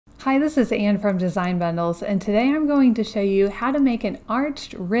Hi, this is Anne from Design Bundles, and today I'm going to show you how to make an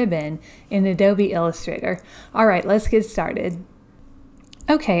arched ribbon in Adobe Illustrator. All right, let's get started.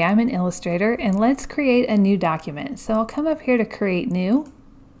 Okay, I'm in Illustrator, and let's create a new document. So I'll come up here to Create New.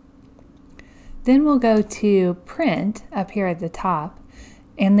 Then we'll go to Print up here at the top,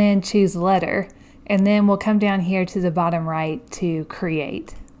 and then choose Letter. And then we'll come down here to the bottom right to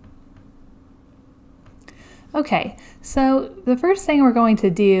Create. Okay, so the first thing we're going to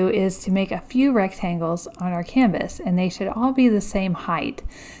do is to make a few rectangles on our canvas, and they should all be the same height.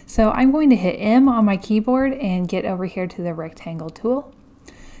 So I'm going to hit M on my keyboard and get over here to the rectangle tool.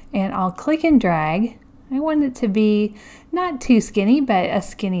 And I'll click and drag. I want it to be not too skinny, but a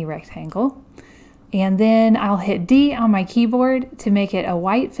skinny rectangle. And then I'll hit D on my keyboard to make it a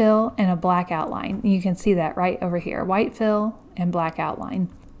white fill and a black outline. You can see that right over here, white fill and black outline.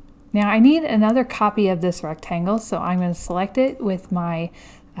 Now I need another copy of this rectangle, so I'm going to select it with my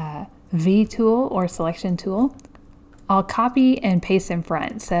V tool or selection tool. I'll copy and paste in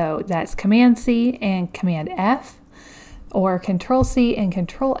front, so that's Command C and Command F, or Control C and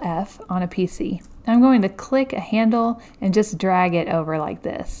Control F on a PC. I'm going to click a handle and just drag it over like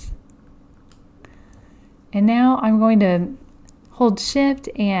this. And now I'm going to hold Shift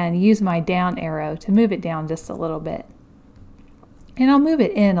and use my down arrow to move it down just a little bit. And I'll move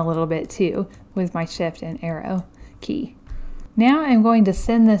it in a little bit too with my Shift and arrow key. Now I'm going to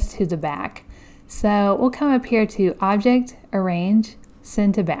send this to the back. So we'll come up here to Object, Arrange,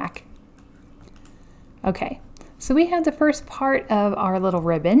 Send to Back. Okay, so we have the first part of our little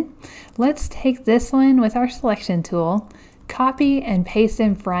ribbon. Let's take this one with our selection tool, copy and paste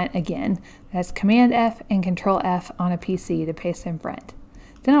in front again. That's Command F and Control F on a PC to paste in front.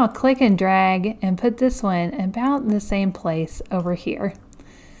 Then I'll click and drag and put this one about in the same place over here.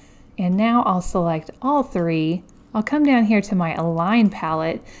 And now I'll select all three. I'll come down here to my Align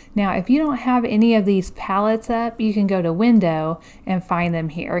palette. Now if you don't have any of these palettes up, you can go to Window and find them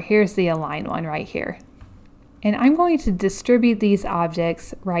here. Here's the Align one right here. And I'm going to distribute these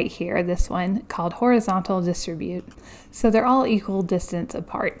objects right here, this one called Horizontal Distribute. So they're all equal distance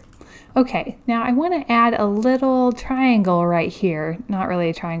apart. Okay, now I want to add a little triangle right here. Not really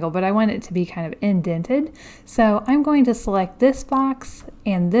a triangle, but I want it to be kind of indented. So I'm going to select this box,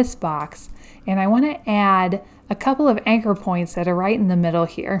 and I want to add a couple of anchor points that are right in the middle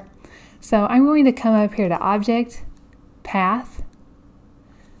here. So I'm going to come up here to Object, Path,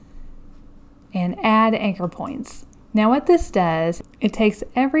 and add anchor points. Now what this does, it takes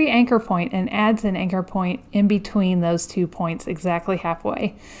every anchor point and adds an anchor point in between those 2 points exactly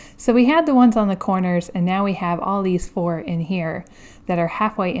halfway. So we had the ones on the corners, and now we have all these 4 in here that are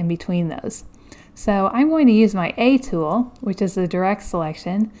halfway in between those. So I'm going to use my A tool, which is the direct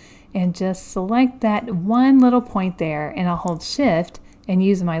selection, and just select that one little point there, and I'll hold Shift and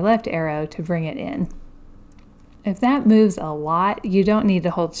use my left arrow to bring it in. If that moves a lot, you don't need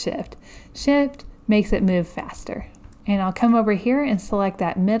to hold Shift. Shift makes it move faster. And I'll come over here and select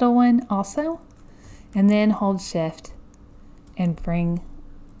that middle one also, and then hold Shift and bring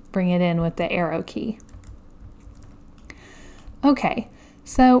it in with the arrow key. Okay,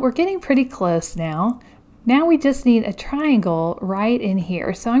 so we're getting pretty close now. Now we just need a triangle right in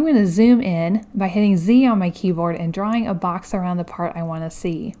here. So I'm going to zoom in by hitting Z on my keyboard and drawing a box around the part I want to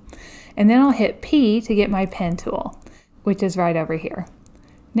see. And then I'll hit P to get my pen tool, which is right over here.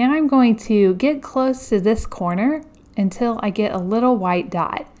 Now I'm going to get close to this corner until I get a little white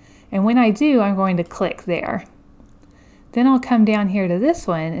dot. And when I do, I'm going to click there. Then I'll come down here to this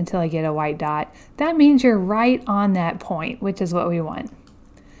one until I get a white dot. That means you're right on that point, which is what we want.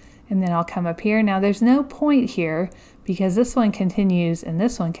 And then I'll come up here. Now there's no point here because this one continues and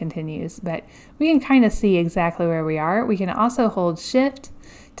this one continues, but we can kind of see exactly where we are. We can also hold Shift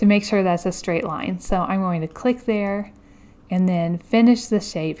to make sure that's a straight line. So I'm going to click there and then finish the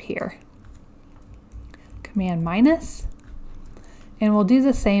shape here. Command minus, and we'll do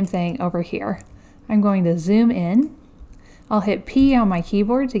the same thing over here. I'm going to zoom in. I'll hit P on my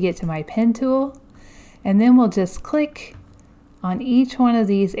keyboard to get to my pen tool, and then we'll just click on each one of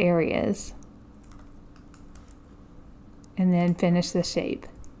these areas and then finish the shape.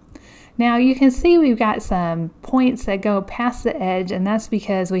 Now you can see we've got some points that go past the edge, and that's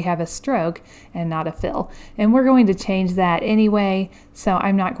because we have a stroke and not a fill. And we're going to change that anyway, so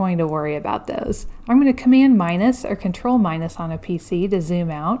I'm not going to worry about those. I'm going to Command minus or Control minus on a PC to zoom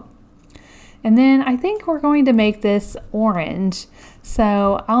out. And then I think we're going to make this orange.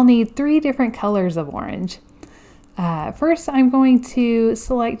 So I'll need 3 different colors of orange. First I'm going to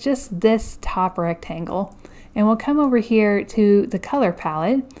select just this top rectangle, and we'll come over here to the color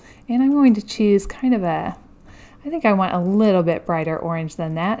palette, and I'm going to choose kind of a, I think I want a little bit brighter orange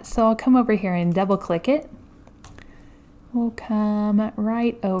than that, so I'll come over here and double click it. We'll come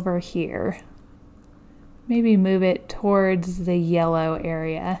right over here. Maybe move it towards the yellow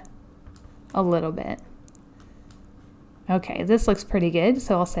area a little bit. Okay, this looks pretty good,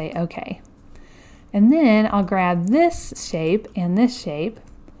 so I'll say okay. And then I'll grab this shape and this shape,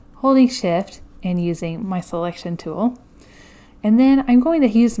 holding shift and using my selection tool. And then I'm going to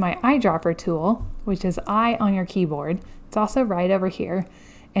use my eyedropper tool, which is I on your keyboard. It's also right over here,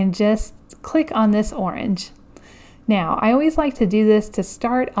 and just click on this orange. Now, I always like to do this to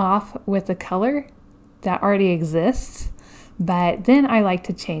start off with the color that already exists, but then I like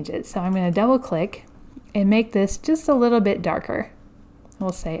to change it. So I'm going to double click and make this just a little bit darker.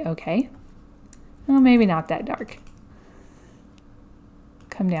 We'll say okay. Well, maybe not that dark.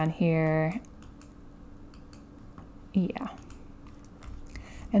 Come down here. Yeah.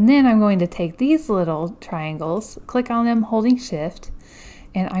 And then I'm going to take these little triangles, click on them holding shift,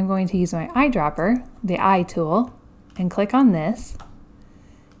 and I'm going to use my eyedropper, the eye tool, and click on this.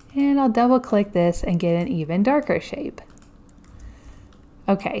 And I'll double click this and get an even darker shape.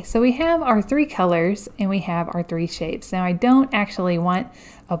 Okay, so we have our three colors and we have our three shapes. Now I don't actually want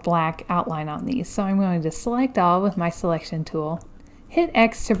a black outline on these, so I'm going to select all with my selection tool, hit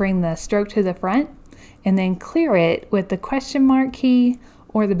X to bring the stroke to the front, and then clear it with the question mark key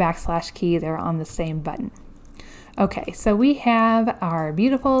or the backslash key. They're on the same button. Okay, so we have our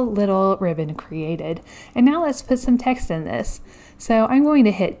beautiful little ribbon created, and now let's put some text in this. So I'm going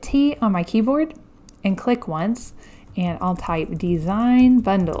to hit T on my keyboard and click once, and I'll type design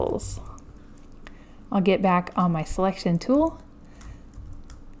bundles. I'll get back on my selection tool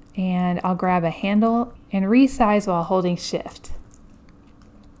and I'll grab a handle and resize while holding shift.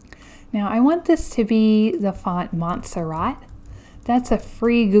 Now I want this to be the font Montserrat. That's a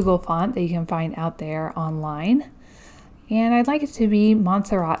free Google font that you can find out there online. And I'd like it to be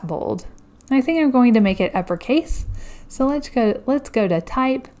Montserrat bold. I think I'm going to make it uppercase. So let's go to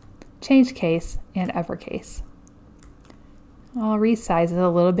type, change case, and uppercase. I'll resize it a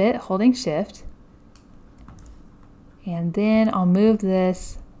little bit, holding shift. And then I'll move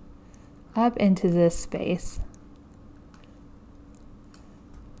this up into this space.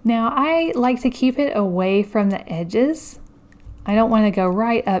 Now I like to keep it away from the edges. I don't want to go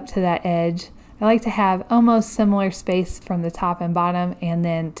right up to that edge. I like to have almost similar space from the top and bottom and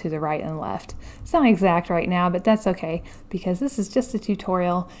then to the right and left. It's not exact right now, but that's okay because this is just a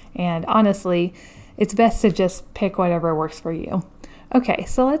tutorial, and honestly, it's best to just pick whatever works for you. Okay,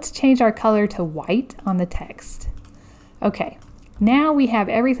 so let's change our color to white on the text. Okay, now we have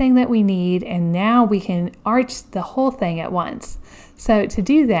everything that we need, and now we can arch the whole thing at once. So to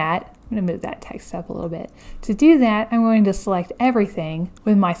do that, I'm going to move that text up a little bit. To do that, I'm going to select everything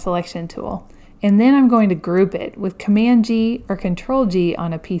with my selection tool, and then I'm going to group it with Command G or Control G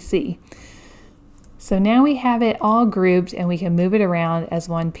on a PC. So now we have it all grouped and we can move it around as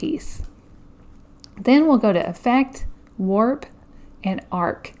one piece. Then we'll go to Effect, Warp, and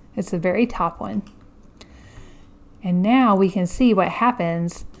Arc. It's the very top one. And now we can see what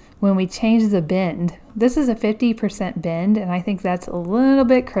happens when we change the bend. This is a 50% bend, and I think that's a little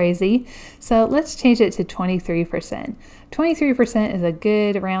bit crazy. So let's change it to 23%. 23% is a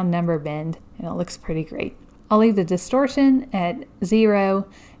good round number bend, and it looks pretty great. I'll leave the distortion at 0,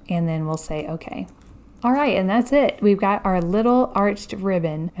 and then we'll say OK. All right, and that's it. We've got our little arched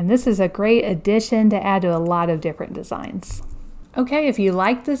ribbon, and this is a great addition to add to a lot of different designs. Okay, if you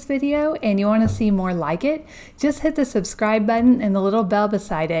liked this video and you want to see more like it, just hit the subscribe button and the little bell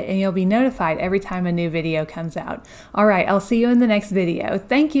beside it, and you'll be notified every time a new video comes out. All right, I'll see you in the next video.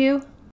 Thank you.